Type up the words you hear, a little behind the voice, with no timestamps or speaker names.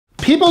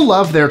People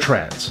love their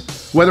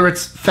trends. Whether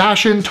it's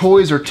fashion,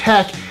 toys, or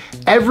tech,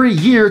 every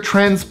year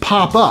trends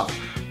pop up,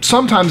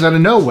 sometimes out of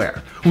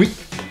nowhere.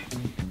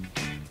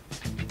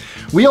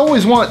 We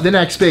always want the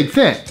next big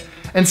thing,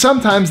 and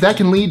sometimes that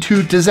can lead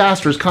to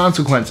disastrous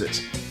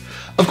consequences.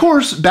 Of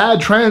course,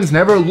 bad trends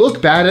never look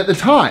bad at the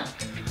time,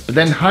 but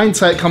then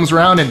hindsight comes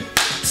around and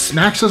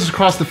smacks us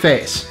across the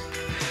face.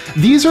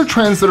 These are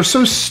trends that are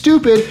so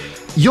stupid,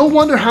 you'll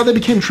wonder how they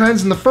became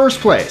trends in the first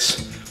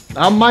place.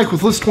 I'm Mike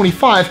with List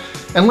 25,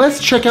 and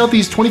let's check out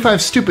these 25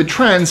 stupid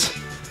trends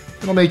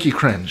that'll make you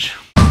cringe.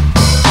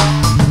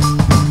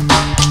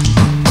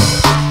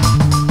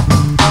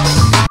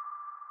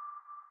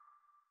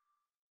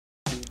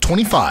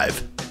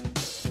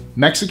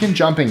 Mexican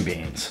jumping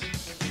beans.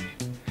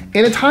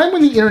 In a time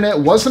when the internet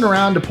wasn't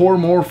around to pour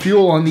more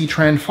fuel on the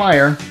trend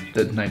fire,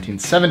 the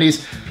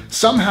 1970s,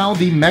 somehow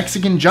the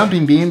Mexican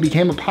jumping bean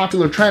became a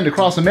popular trend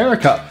across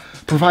America,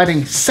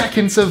 providing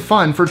seconds of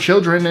fun for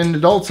children and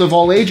adults of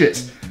all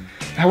ages.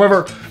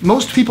 However,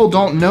 most people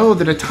don't know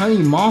that a tiny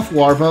moth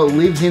larva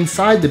lives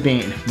inside the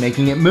bean,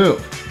 making it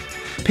move.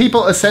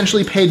 People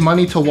essentially paid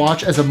money to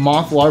watch as a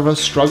moth larva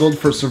struggled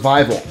for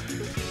survival,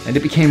 and it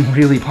became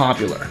really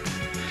popular.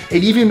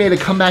 It even made a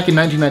comeback in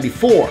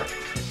 1994,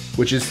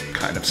 which is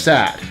kind of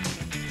sad.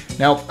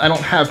 Now, I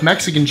don't have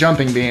Mexican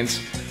jumping beans,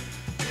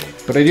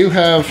 but I do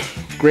have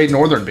Great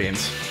Northern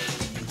beans.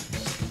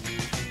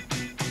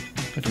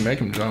 I can make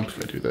them jump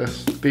if I do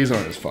this. These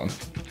aren't as fun.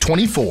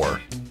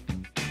 24.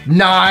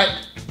 Not.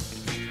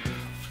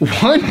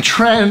 One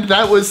trend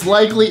that was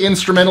likely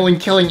instrumental in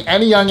killing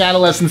any young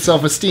adolescent's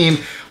self-esteem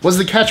was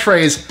the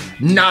catchphrase,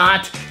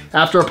 "not,"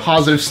 after a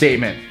positive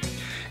statement.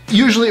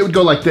 Usually it would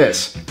go like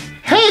this: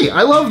 "Hey,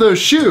 I love those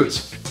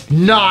shoes."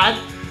 "Not,"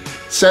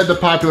 said the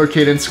popular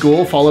kid in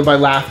school, followed by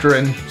laughter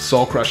and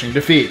soul-crushing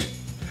defeat.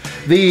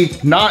 The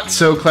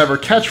not-so-clever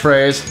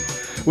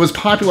catchphrase was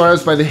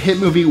popularized by the hit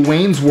movie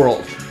Wayne's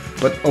World,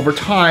 but over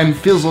time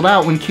fizzled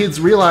out when kids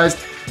realized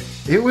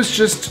it was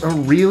just a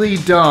really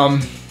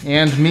dumb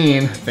and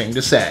mean thing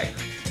to say.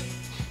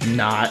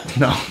 No,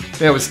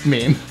 it was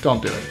mean.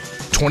 Don't do it.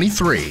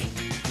 23.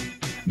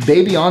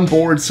 Baby on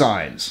board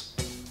signs.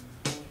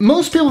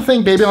 Most people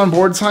think Baby on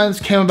Board signs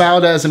came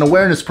about as an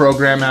awareness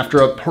program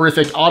after a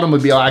horrific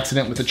automobile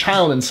accident with a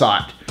child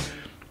inside.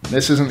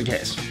 This isn't the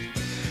case.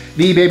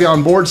 The Baby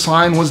on Board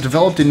sign was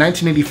developed in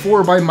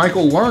 1984 by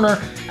Michael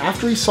Lerner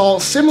after he saw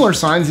similar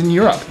signs in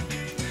Europe.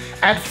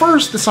 At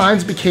first, the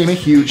signs became a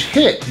huge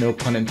hit, no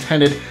pun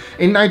intended,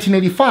 in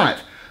 1985,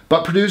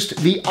 but produced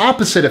the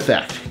opposite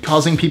effect,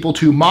 causing people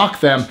to mock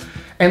them,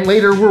 and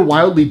later were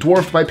wildly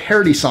dwarfed by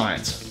parody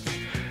signs.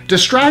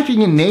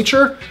 Distracting in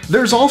nature,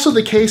 there's also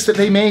the case that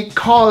they may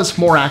cause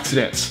more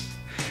accidents.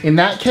 In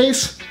that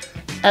case,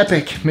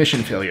 epic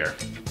mission failure.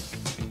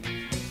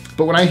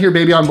 But when I hear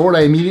Baby on Board,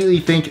 I immediately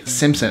think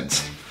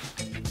Simpsons.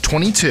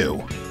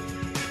 22.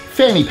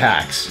 Fanny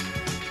packs.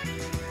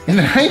 In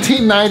the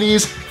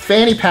 1990s,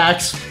 fanny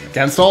packs,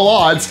 against all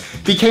odds,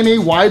 became a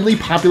widely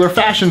popular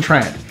fashion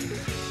trend.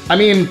 I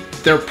mean,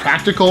 they're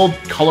practical,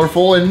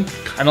 colorful, and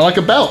kind of like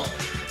a belt.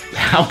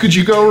 How could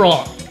you go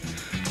wrong?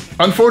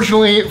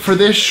 Unfortunately for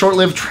this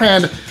short-lived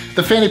trend,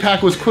 the fanny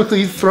pack was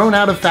quickly thrown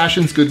out of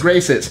fashion's good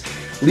graces,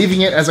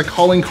 leaving it as a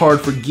calling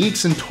card for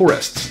geeks and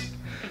tourists.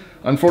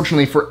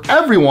 Unfortunately for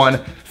everyone,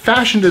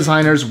 fashion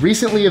designers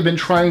recently have been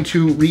trying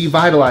to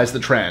revitalize the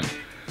trend.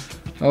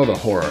 Oh, the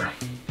horror.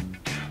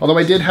 Although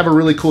I did have a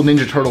really cool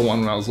Ninja Turtle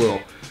one when I was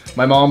little.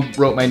 My mom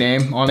wrote my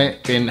name on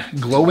it in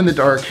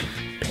glow-in-the-dark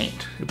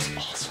paint. It was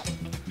awesome.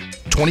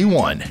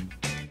 21.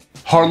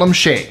 Harlem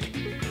Shake.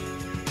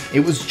 It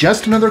was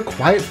just another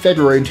quiet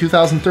February in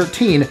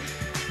 2013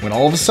 when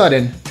all of a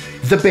sudden,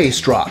 the bass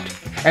dropped,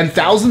 and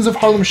thousands of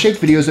Harlem Shake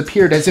videos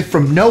appeared as if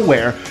from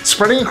nowhere,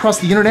 spreading across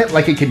the internet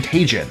like a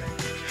contagion.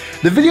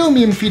 The video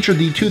meme featured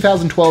the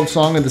 2012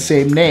 song of the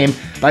same name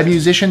by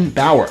musician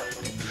Bauer.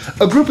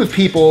 A group of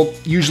people,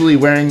 usually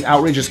wearing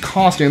outrageous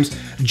costumes,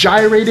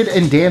 gyrated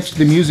and danced to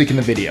the music in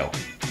the video.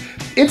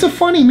 It's a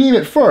funny meme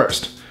at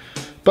first,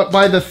 but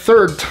by the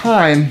third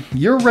time,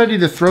 you're ready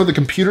to throw the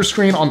computer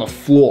screen on the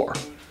floor.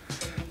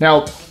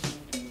 Now,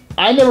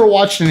 I never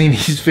watched any of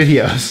these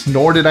videos,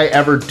 nor did I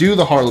ever do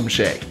the Harlem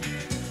Shake.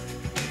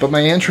 But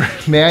may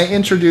I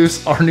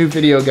introduce our new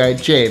video guy,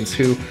 James,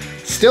 who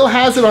still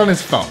has it on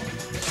his phone.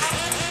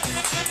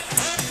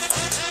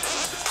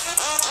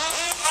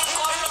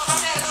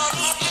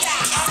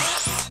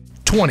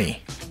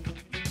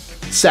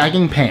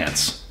 Sagging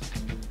pants.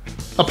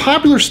 A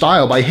popular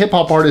style by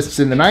hip-hop artists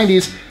in the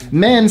 90s,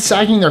 men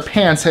sagging their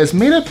pants has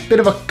made a bit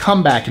of a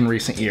comeback in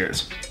recent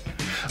years.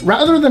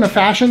 Rather than a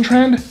fashion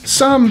trend,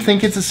 some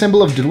think it's a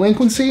symbol of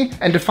delinquency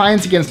and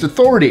defiance against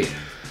authority,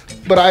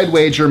 but I'd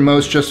wager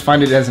most just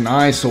find it as an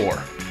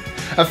eyesore.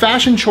 A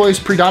fashion choice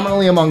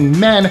predominantly among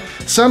men,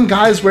 some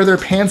guys wear their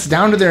pants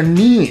down to their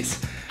knees.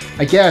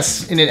 I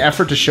guess in an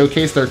effort to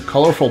showcase their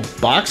colorful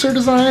boxer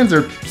designs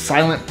or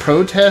silent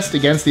protest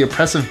against the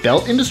oppressive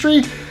belt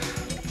industry.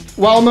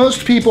 While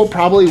most people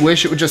probably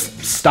wish it would just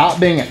stop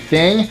being a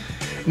thing,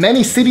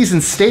 many cities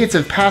and states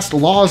have passed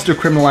laws to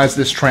criminalize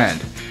this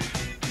trend.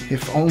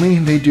 If only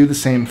they do the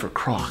same for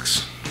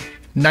Crocs.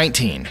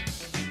 19.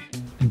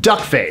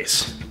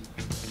 Duckface.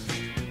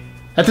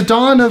 At the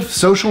dawn of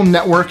social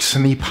networks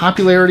and the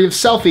popularity of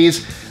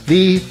selfies,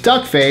 the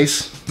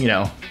duckface,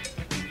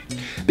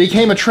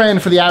 became a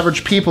trend for the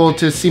average people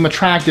to seem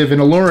attractive and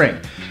alluring.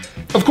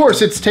 Of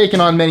course, it's taken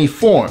on many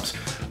forms,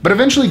 but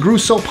eventually grew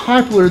so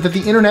popular that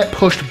the internet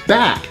pushed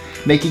back,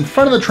 making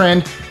fun of the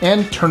trend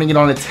and turning it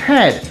on its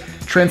head,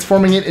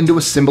 transforming it into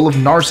a symbol of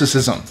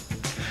narcissism.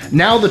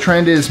 Now the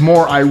trend is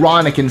more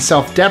ironic and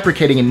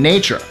self-deprecating in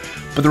nature,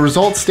 but the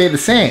results stay the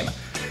same.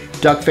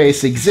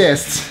 Duckface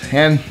exists,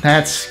 and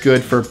that's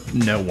good for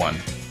no one.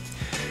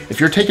 If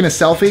you're taking a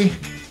selfie,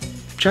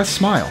 just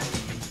smile.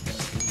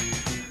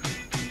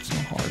 It's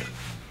not hard.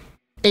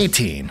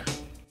 18.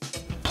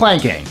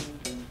 Planking.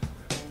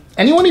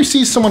 Anyone who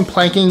sees someone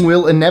planking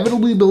will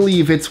inevitably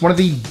believe it's one of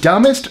the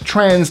dumbest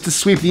trends to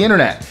sweep the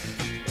internet,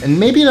 and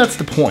maybe that's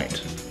the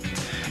point.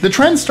 The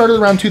trend started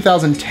around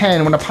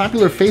 2010 when a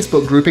popular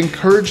Facebook group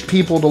encouraged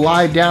people to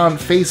lie down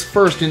face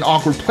first in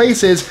awkward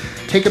places,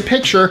 take a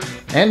picture,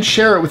 and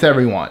share it with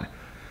everyone.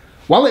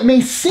 While it may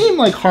seem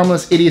like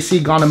harmless idiocy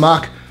gone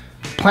amok,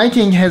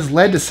 planking has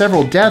led to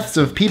several deaths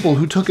of people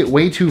who took it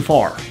way too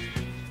far.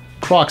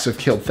 Crocs have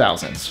killed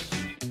thousands.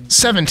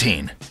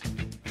 17.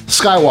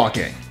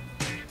 Skywalking.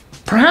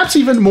 Perhaps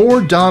even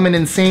more dumb and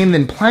insane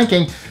than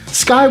planking,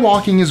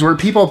 skywalking is where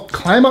people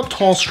climb up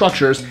tall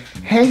structures,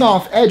 hang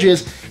off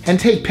edges, and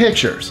take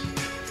pictures.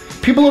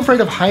 People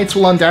afraid of heights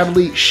will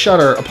undoubtedly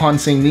shudder upon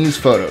seeing these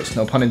photos,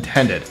 no pun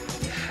intended.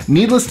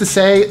 Needless to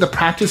say, the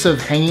practice of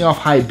hanging off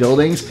high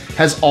buildings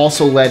has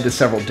also led to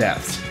several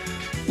deaths.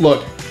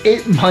 Look,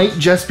 it might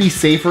just be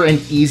safer and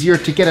easier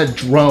to get a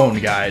drone,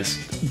 guys.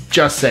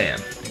 Just saying.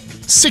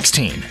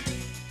 16.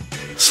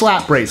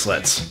 Slap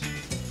bracelets.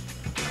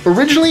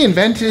 Originally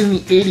invented in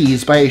the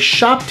 80s by a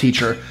shop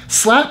teacher,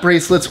 slap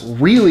bracelets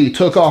really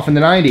took off in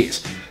the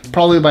 90s,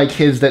 probably by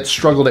kids that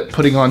struggled at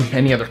putting on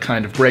any other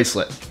kind of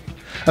bracelet.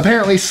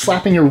 Apparently,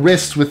 slapping your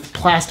wrists with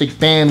plastic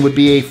band would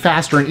be a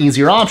faster and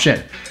easier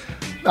option.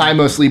 I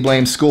mostly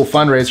blame school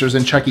fundraisers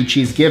and Chuck E.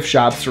 Cheese gift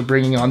shops for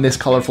bringing on this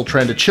colorful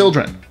trend to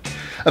children.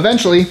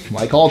 Eventually,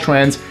 like all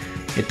trends,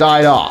 it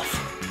died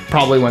off.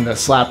 Probably when the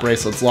slap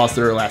bracelets lost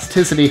their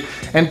elasticity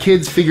and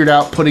kids figured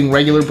out putting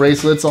regular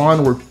bracelets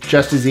on were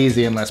just as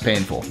easy and less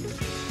painful.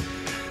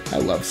 I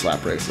love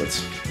slap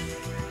bracelets.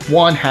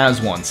 Juan has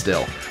one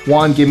still.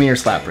 Juan, give me your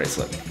slap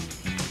bracelet.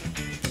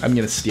 I'm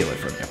gonna steal it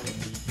from you.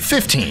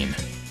 15.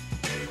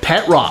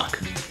 Pet rock.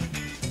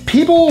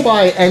 People will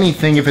buy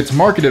anything if it's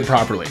marketed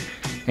properly.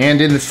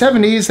 And in the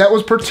 70s, that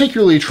was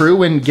particularly true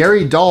when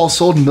Gary Dahl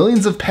sold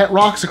millions of pet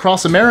rocks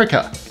across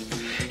America.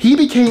 He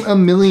became a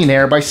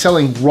millionaire by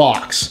selling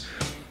rocks.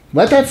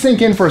 Let that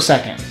sink in for a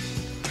second.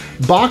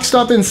 Boxed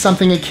up in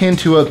something akin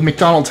to a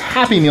McDonald's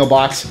Happy Meal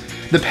box,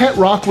 the pet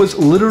rock was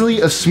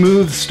literally a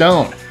smooth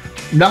stone.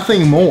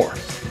 Nothing more.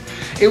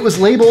 It was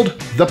labeled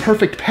the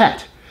perfect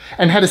pet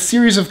and had a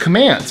series of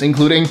commands,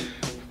 including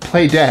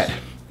play dead.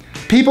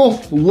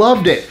 People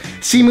loved it,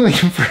 seemingly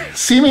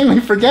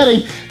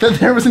forgetting that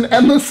there was an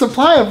endless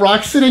supply of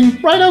rocks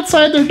sitting right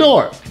outside their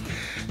door.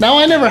 Now,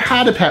 I never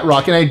had a pet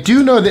rock, and I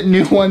do know that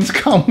new ones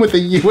come with a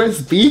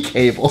USB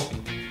cable.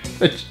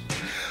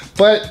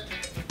 But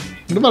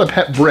what about a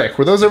pet brick?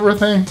 Were those ever a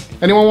thing?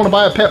 Anyone want to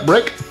buy a pet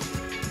brick?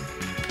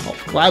 I'll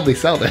gladly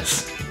sell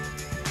this.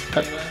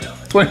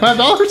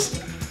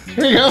 $25?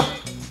 Here you go.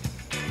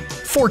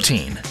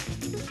 14.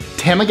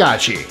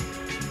 Tamagotchi.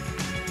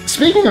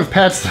 Speaking of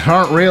pets that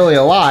aren't really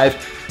alive,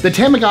 the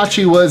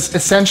Tamagotchi was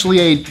essentially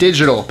a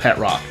digital pet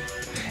rock.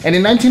 And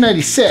in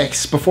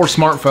 1996, before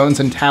smartphones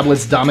and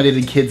tablets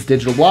dominated kids'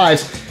 digital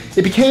lives,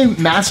 it became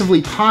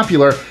massively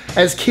popular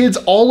as kids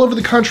all over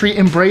the country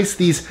embraced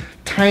these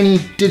tiny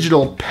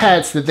digital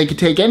pets that they could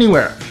take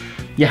anywhere.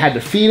 You had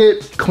to feed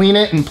it, clean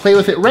it, and play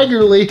with it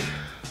regularly,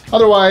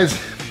 otherwise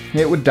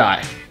it would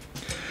die.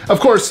 Of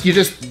course, you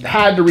just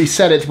had to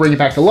reset it to bring it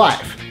back to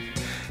life.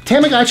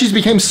 Tamagotchis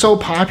became so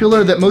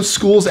popular that most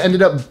schools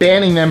ended up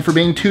banning them for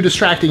being too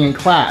distracting in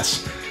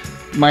class.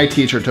 My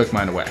teacher took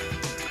mine away.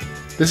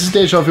 This is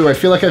deja vu. I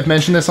feel like I've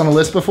mentioned this on a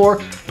list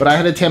before, but I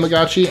had a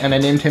Tamagotchi and I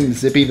named him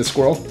Zippy the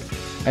squirrel.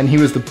 And he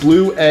was the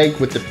blue egg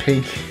with the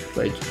pink,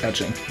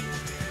 etching.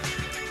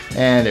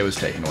 And it was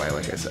taken away,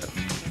 like I said.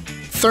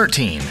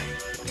 13.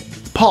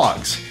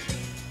 Pogs.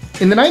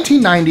 In the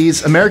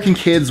 1990s, American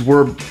kids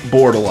were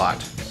bored a lot.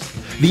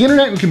 The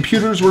internet and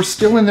computers were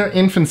still in their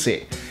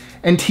infancy,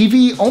 and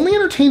TV only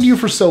entertained you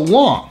for so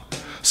long.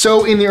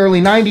 So in the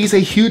early 90s, a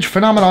huge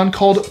phenomenon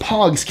called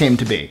Pogs came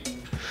to be.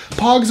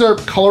 Pogs are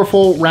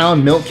colorful,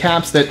 round milk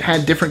caps that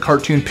had different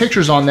cartoon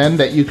pictures on them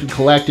that you could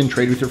collect and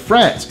trade with your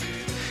friends.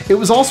 It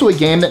was also a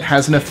game that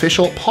has an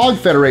official Pog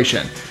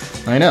Federation.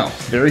 I know,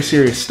 very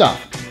serious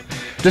stuff.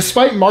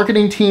 Despite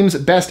marketing team's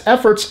best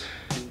efforts,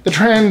 the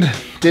trend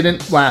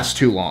didn't last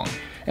too long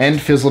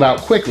and fizzled out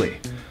quickly.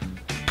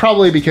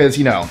 Probably because,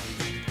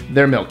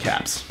 they're milk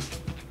caps.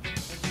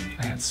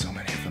 I had so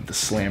many of them. The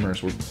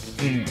slammers were...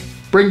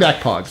 Bring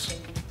back Pogs.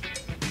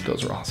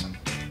 Those are awesome.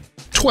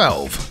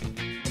 12.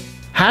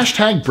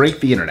 Hashtag break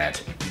the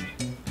internet.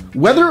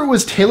 Whether it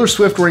was Taylor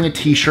Swift wearing a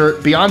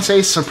t-shirt,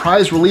 Beyonce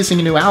surprise releasing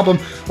a new album,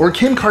 or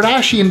Kim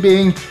Kardashian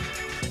being,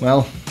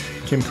 well,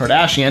 Kim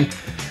Kardashian,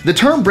 the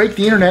term break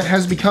the internet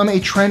has become a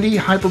trendy,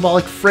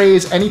 hyperbolic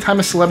phrase anytime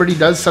a celebrity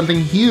does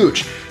something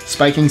huge,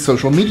 spiking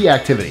social media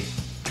activity.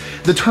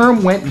 The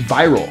term went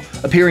viral,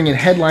 appearing in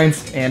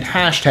headlines and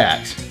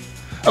hashtags.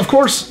 Of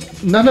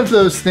course, none of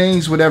those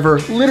things would ever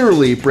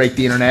literally break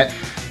the internet,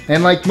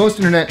 and like most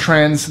internet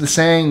trends, the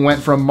saying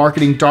went from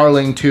marketing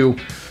darling to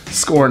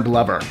scorned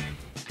lover.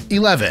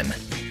 11.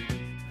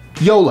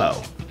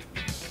 YOLO.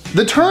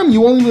 The term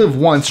 "you only live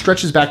once"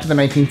 stretches back to the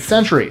 19th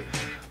century,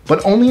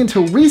 but only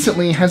until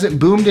recently has it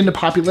boomed into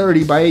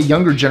popularity by a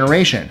younger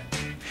generation.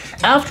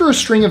 After a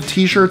string of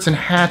t-shirts and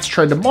hats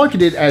tried to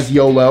market it as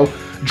YOLO,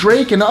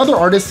 Drake and other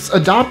artists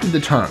adopted the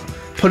term,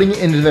 putting it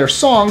into their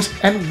songs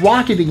and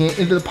rocketing it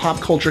into the pop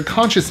culture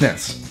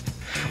consciousness.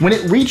 When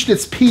it reached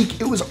its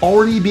peak, it was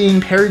already being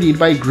parodied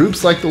by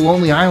groups like The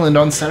Lonely Island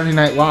on Saturday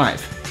Night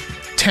Live.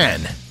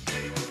 10.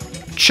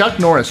 Chuck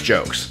Norris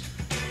jokes.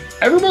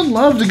 Everyone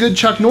loved a good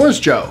Chuck Norris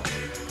joke,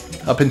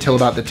 up until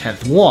about the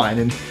 10th one,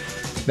 and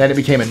then it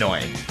became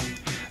annoying.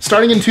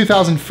 Starting in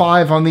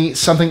 2005 on the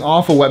Something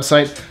Awful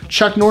website,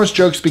 Chuck Norris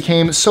jokes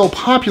became so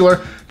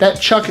popular that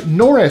Chuck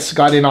Norris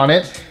got in on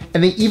it,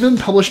 and they even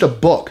published a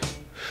book.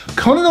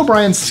 Conan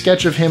O'Brien's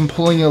sketch of him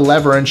pulling a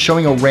lever and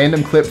showing a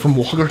random clip from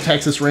Walker,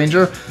 Texas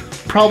Ranger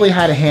probably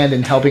had a hand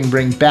in helping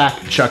bring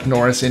back Chuck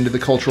Norris into the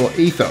cultural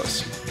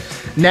ethos.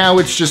 Now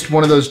it's just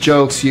one of those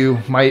jokes you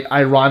might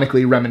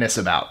ironically reminisce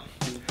about.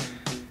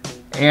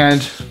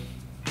 And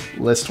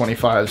List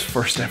 25's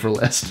first ever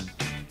list.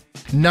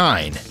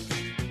 9.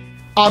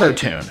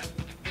 Auto-tune.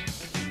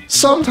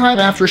 Sometime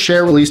after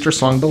Cher released her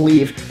song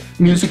Believe,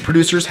 music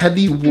producers had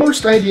the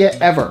worst idea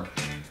ever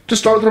to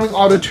start throwing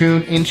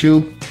auto-tune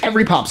into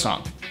every pop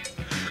song.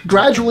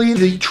 Gradually,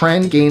 the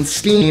trend gained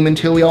steam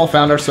until we all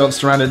found ourselves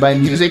surrounded by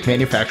music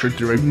manufactured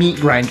through a meat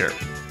grinder.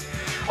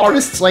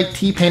 Artists like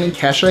T-Pain and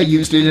Kesha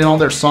used it in all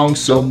their songs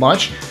so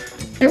much,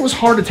 it was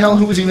hard to tell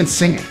who was even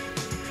singing.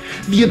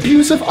 The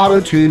abuse of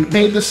auto-tune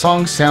made the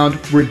song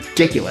sound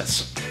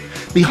ridiculous.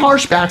 The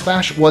harsh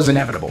backlash was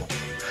inevitable.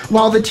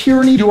 While the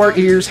tyranny to our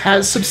ears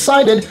has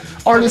subsided,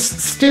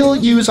 artists still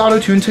use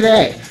auto-tune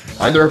today,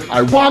 either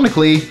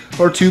ironically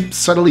or to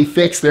subtly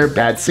fix their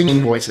bad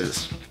singing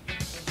voices.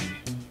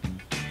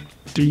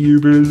 Do you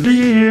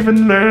believe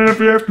in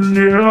love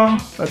after all?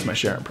 That's my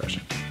Cher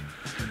impression.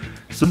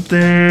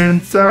 Something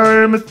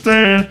inside me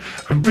saying,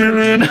 I'm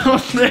really not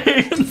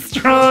staying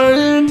strong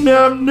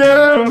enough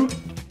now.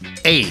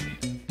 8.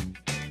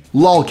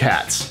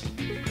 Lolcats.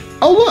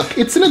 Oh look,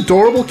 it's an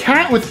adorable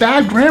cat with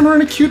bad grammar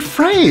and a cute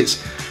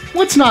phrase.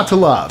 What's not to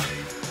love?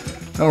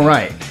 Oh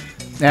right,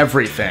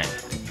 everything.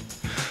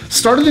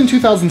 Started in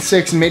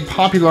 2006 and made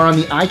popular on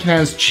the I Can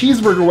Has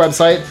Cheeseburger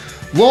website,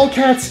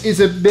 Lolcats is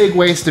a big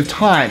waste of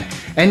time,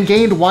 and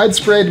gained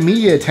widespread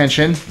media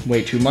attention,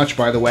 way too much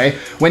by the way,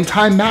 when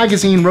Time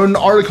magazine wrote an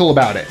article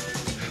about it.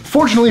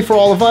 Fortunately for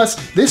all of us,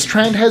 this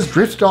trend has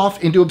drifted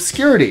off into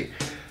obscurity,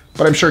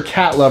 but I'm sure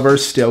cat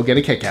lovers still get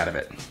a kick out of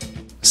it.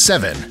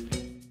 7.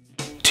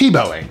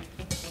 Tebowing.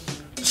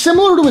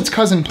 Similar to its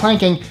cousin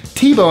planking,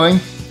 Tebowing,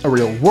 a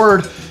real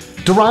word,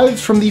 derived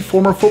from the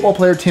former football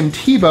player Tim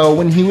Tebow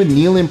when he would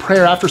kneel in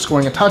prayer after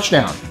scoring a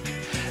touchdown.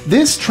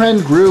 This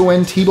trend grew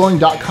when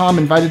Tebowing.com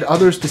invited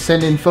others to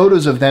send in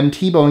photos of them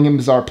Tebowing in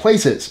bizarre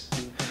places.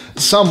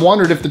 Some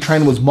wondered if the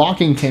trend was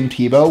mocking Tim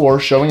Tebow or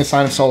showing a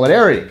sign of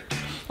solidarity.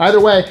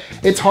 Either way,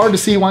 it's hard to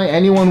see why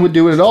anyone would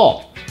do it at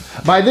all.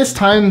 By this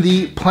time,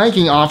 the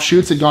planking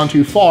offshoots had gone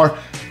too far,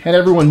 and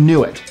everyone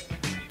knew it.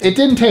 It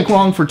didn't take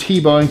long for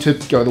Tebowing to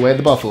go the way of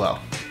the buffalo.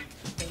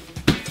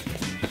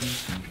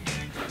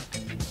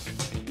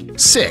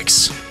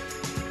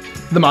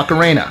 6. The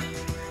Macarena.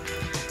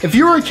 If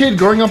you were a kid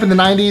growing up in the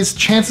 90s,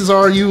 chances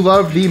are you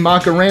loved the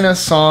Macarena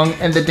song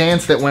and the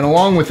dance that went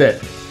along with it.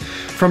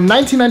 From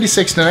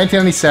 1996 to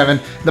 1997,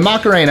 the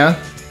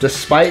Macarena,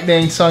 despite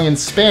being sung in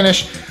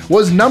Spanish,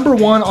 was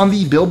 #1 on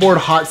the Billboard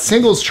Hot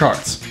Singles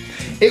charts.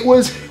 It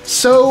was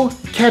so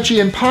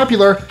catchy and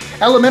popular,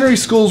 elementary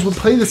schools would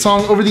play the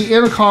song over the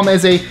intercom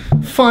as a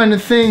fun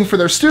thing for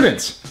their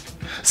students.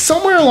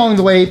 Somewhere along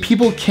the way,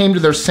 people came to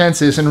their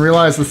senses and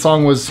realized the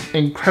song was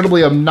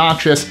incredibly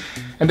obnoxious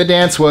and the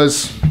dance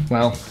was,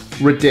 well,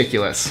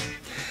 ridiculous.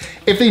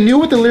 If they knew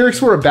what the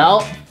lyrics were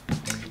about,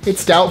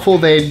 it's doubtful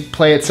they'd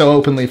play it so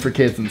openly for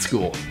kids in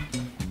school.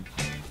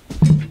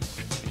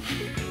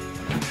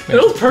 It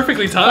was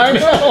perfectly timed.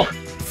 I know.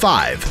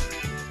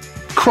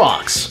 5.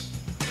 Crocs.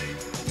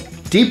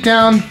 Deep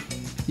down,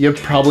 you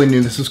probably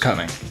knew this was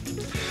coming.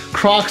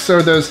 Crocs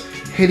are those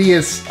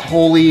hideous,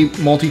 holy,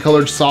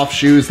 multicolored soft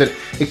shoes that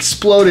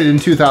exploded in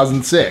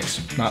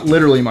 2006. Not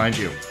literally, mind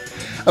you.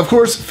 Of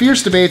course,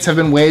 fierce debates have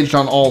been waged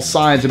on all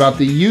sides about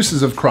the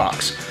uses of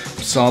Crocs,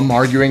 some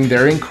arguing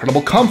their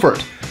incredible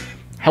comfort.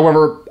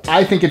 However,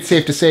 I think it's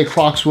safe to say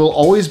Crocs will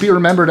always be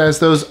remembered as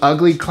those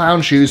ugly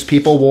clown shoes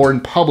people wore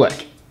in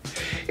public.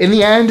 In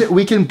the end,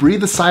 we can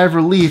breathe a sigh of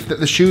relief that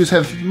the shoes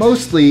have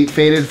mostly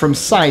faded from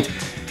sight,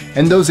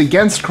 and those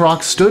against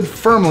Crocs stood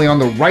firmly on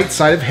the right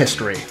side of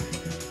history.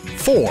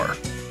 4.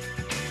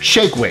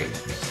 Shake weight.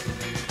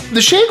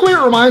 The shake weight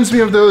reminds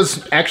me of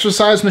those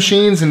exercise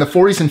machines in the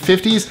 40s and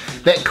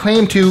 50s that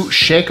claim to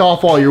shake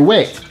off all your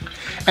weight.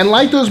 And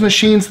like those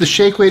machines, the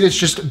shake weight is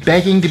just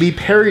begging to be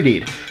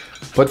parodied,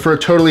 but for a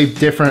totally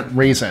different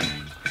reason.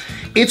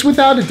 It's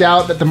without a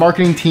doubt that the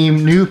marketing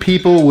team knew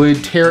people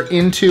would tear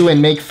into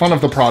and make fun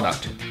of the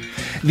product.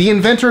 The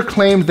inventor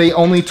claimed they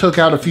only took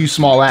out a few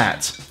small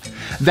ads.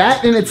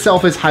 That in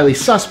itself is highly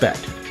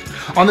suspect.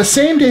 On the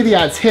same day the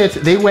ads hit,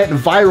 they went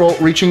viral,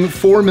 reaching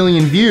 4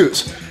 million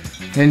views.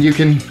 And you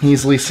can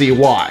easily see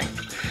why.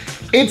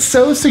 It's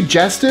so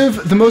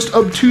suggestive, the most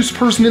obtuse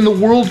person in the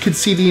world could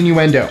see the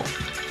innuendo.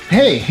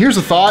 Hey, here's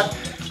a thought.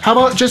 How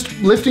about just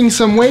lifting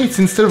some weights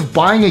instead of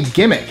buying a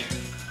gimmick?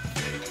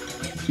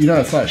 You know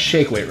it's not a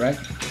shake weight, right?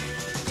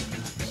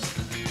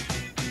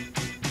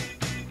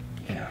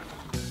 Yeah.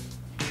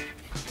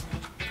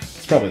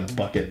 It's probably the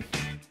bucket.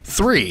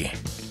 3.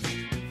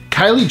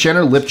 Kylie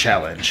Jenner lip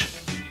challenge.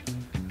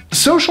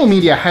 Social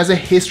media has a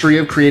history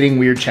of creating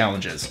weird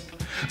challenges.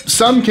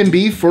 Some can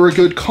be for a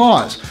good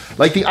cause,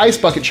 like the Ice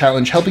Bucket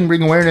Challenge helping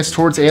bring awareness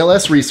towards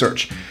ALS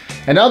research,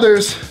 and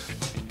others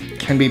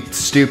can be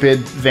stupid,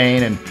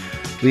 vain, and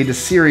lead to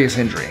serious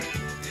injury.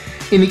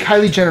 In the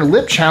Kylie Jenner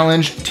lip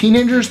challenge,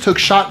 teenagers took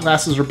shot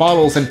glasses or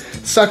bottles and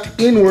sucked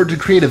inward to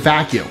create a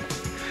vacuum.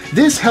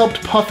 This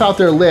helped puff out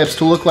their lips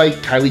to look like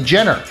Kylie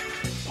Jenner.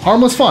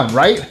 Harmless fun,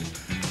 right?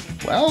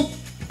 Well,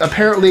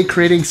 apparently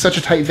creating such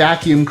a tight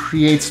vacuum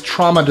creates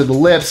trauma to the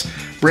lips,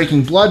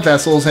 breaking blood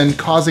vessels and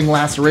causing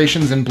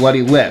lacerations and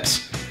bloody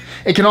lips.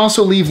 It can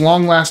also leave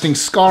long-lasting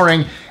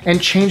scarring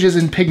and changes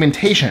in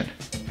pigmentation.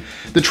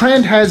 The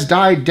trend has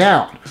died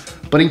down,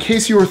 but in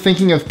case you were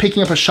thinking of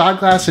picking up a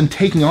shot glass and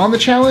taking on the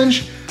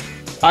challenge,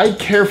 I'd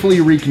carefully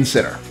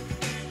reconsider.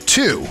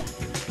 2.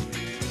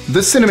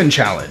 The Cinnamon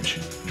Challenge.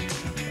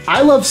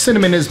 I love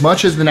cinnamon as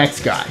much as the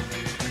next guy.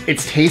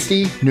 It's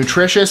tasty,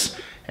 nutritious,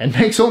 and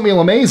makes oatmeal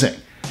amazing.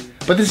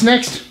 But this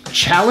next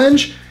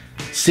challenge,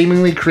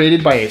 seemingly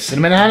created by a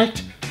cinnamon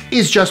addict,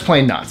 is just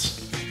plain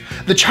nuts.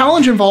 The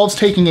challenge involves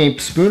taking a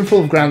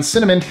spoonful of ground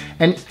cinnamon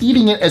and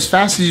eating it as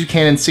fast as you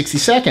can in 60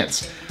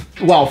 seconds,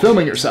 while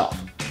filming yourself.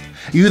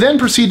 You then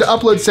proceed to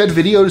upload said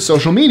video to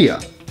social media.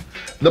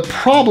 The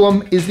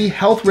problem is the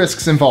health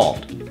risks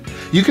involved.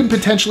 You can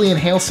potentially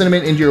inhale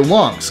cinnamon into your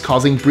lungs,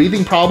 causing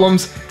breathing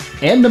problems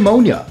and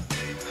pneumonia.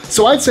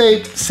 So I'd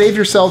say save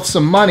yourself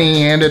some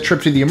money and a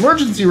trip to the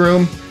emergency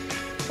room,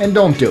 and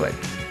don't do it.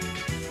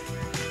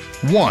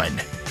 1.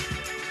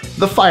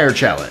 The Fire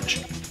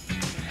Challenge.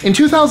 In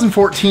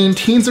 2014,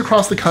 teens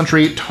across the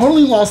country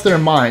totally lost their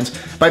minds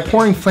by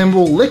pouring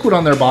flammable liquid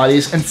on their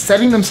bodies and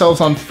setting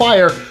themselves on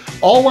fire,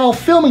 all while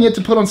filming it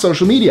to put on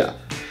social media.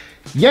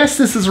 Yes,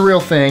 this is a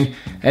real thing,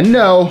 and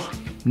no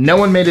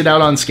one made it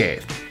out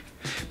unscathed.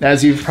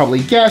 As you've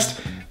probably guessed,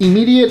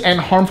 immediate and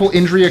harmful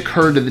injury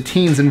occurred to the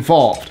teens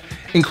involved,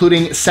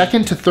 including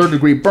second to third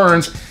degree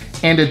burns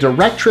and a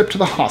direct trip to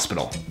the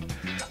hospital.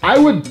 I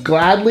would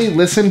gladly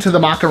listen to the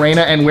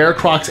Macarena and wear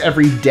Crocs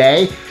every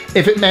day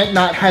if it meant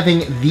not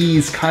having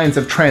these kinds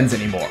of trends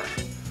anymore.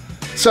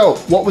 So,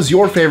 what was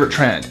your favorite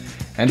trend?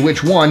 And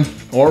which one,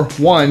 or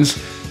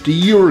ones, do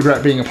you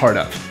regret being a part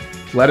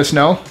of? Let us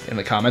know in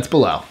the comments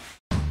below.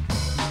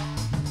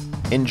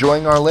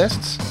 Enjoying our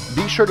lists?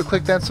 Be sure to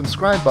click that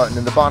subscribe button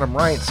in the bottom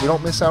right so you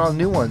don't miss out on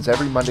new ones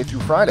every Monday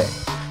through Friday.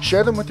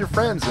 Share them with your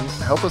friends and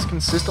help us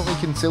consistently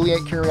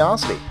conciliate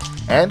curiosity.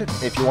 And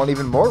if you want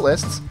even more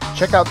lists,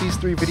 check out these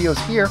 3 videos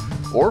here,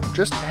 or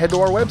just head to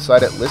our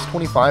website at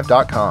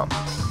list25.com.